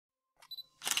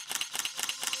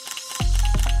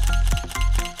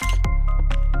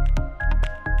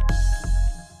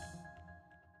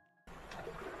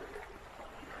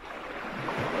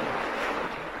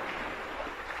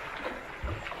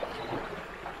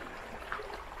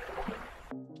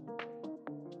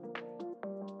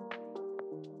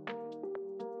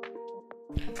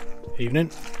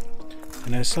evening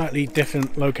in a slightly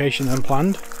different location than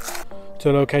planned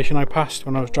to a location I passed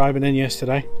when I was driving in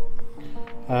yesterday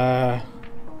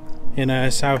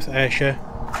in South Ayrshire,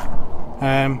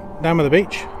 down by the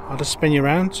beach. I'll just spin you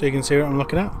around so you can see what I'm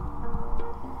looking at.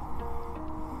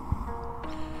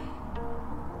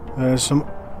 There's some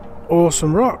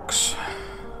awesome rocks.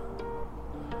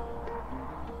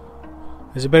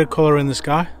 There's a bit of colour in the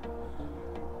sky.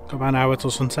 Got about an hour till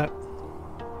sunset.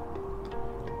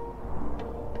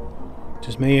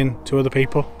 Just me and two other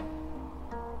people.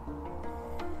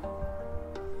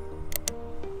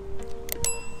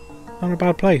 Not a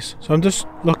bad place. So I'm just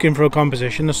looking for a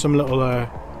composition. There's some little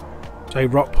say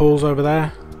rock pools over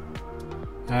there.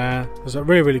 There's a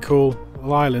really cool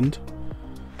little island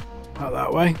out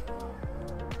that way.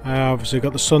 Obviously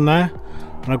got the sun there,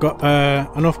 and I've got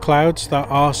enough clouds that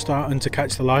are starting to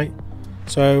catch the light.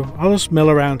 So I'll just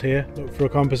mill around here, look for a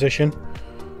composition,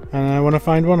 and when I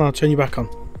find one I'll turn you back on.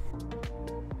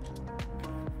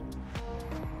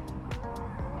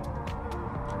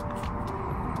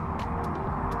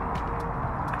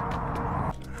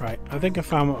 Right, I think I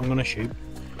found what I'm going to shoot.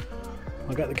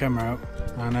 I'll get the camera out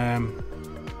and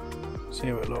see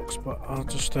how it looks, but I'll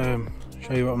just show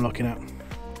you what I'm looking at.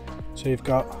 So you've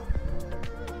got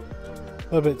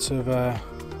little bits of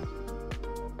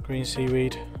green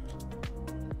seaweed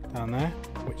down there,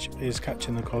 which is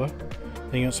catching the colour.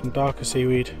 Then you got some darker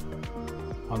seaweed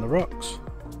on the rocks.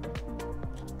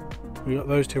 We got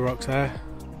those two rocks there.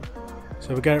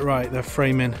 So if we get it right, they're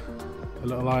framing a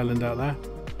little island out there.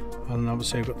 And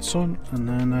obviously we've got the sun, and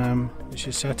then it's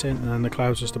just setting, and then the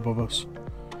clouds just above us.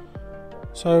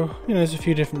 So you know, there's a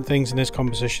few different things in this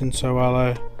composition. So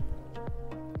I'll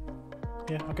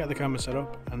get the camera set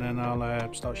up, and then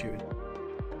I'll start shooting.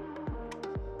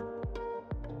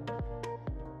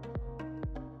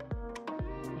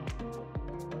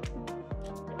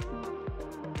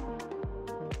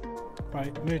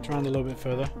 Right, moved around a little bit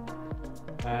further,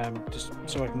 just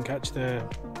so I can catch the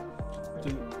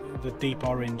deep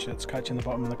orange that's catching the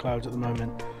bottom of the clouds at the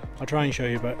moment. I'll try and show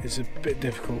you, but it's a bit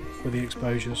difficult with the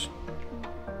exposures.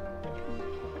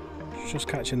 Just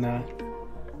catching there.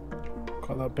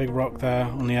 Got that big rock there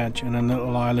on the edge, and a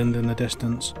little island in the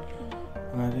distance.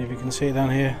 And if you can see it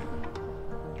down here,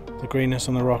 the greenness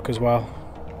on the rock as well.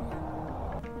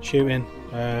 Shooting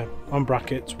on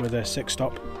brackets with a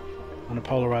 6-stop and a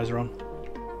polarizer on.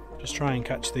 Just try and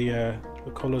catch the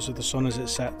colours of the sun as it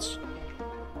sets.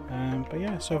 But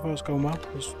yeah, so far it's going well.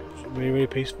 It's really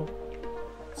peaceful.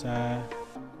 It's a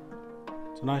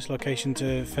nice location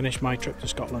to finish my trip to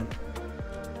Scotland.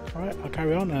 Alright, I'll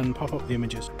carry on and pop up the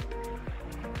images.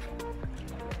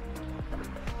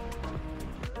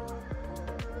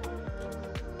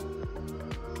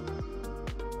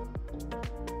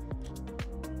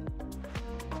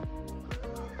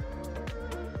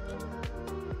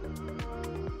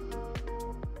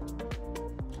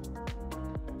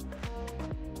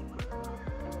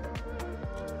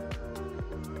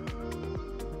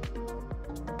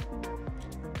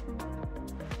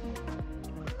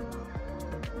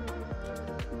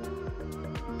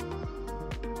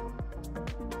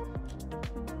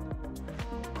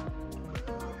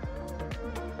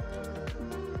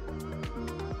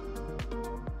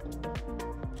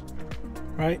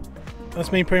 Right,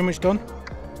 that's me pretty much done.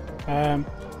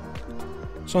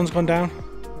 Sun's gone down.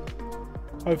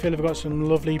 Hopefully I've got some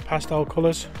lovely pastel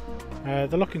colours. They're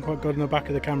looking quite good in the back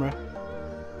of the camera.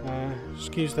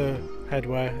 Excuse the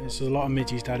headwear, there's a lot of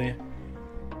midges down here.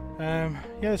 Yeah,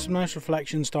 there's some nice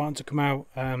reflections starting to come out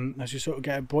as you sort of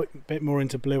get a bit more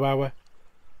into blue hour.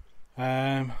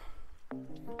 Yeah,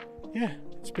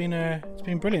 it's been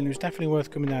brilliant. It was definitely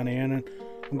worth coming down here, and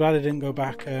I'm glad I didn't go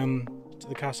back to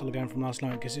the castle again from last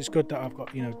night, because it's good that I've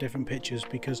got, you know, different pictures,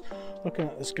 because looking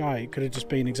at the sky it could have just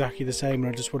been exactly the same,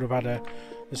 and I just would have had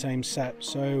the same set.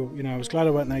 So you know, I was glad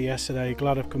I went there yesterday,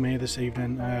 glad I've come here this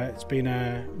evening. It's been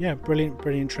a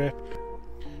brilliant trip.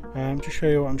 Just show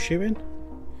you what I'm shooting.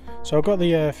 So I've got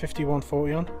the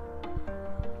 5140 on.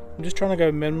 I'm just trying to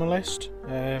go minimalist,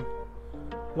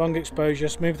 long exposure,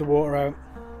 smooth the water out,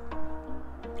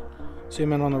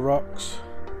 zoom in on the rocks.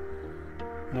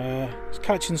 It's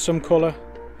catching some colour,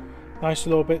 nice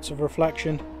little bits of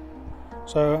reflection.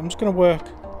 So I'm just going to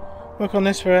work on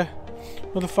this for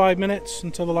another 5 minutes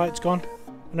until the light's gone,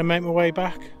 and then make my way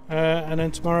back, and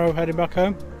then tomorrow heading back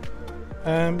home.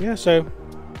 Yeah, so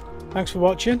thanks for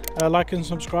watching, like and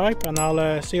subscribe, and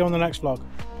I'll see you on the next vlog.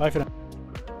 Bye for now.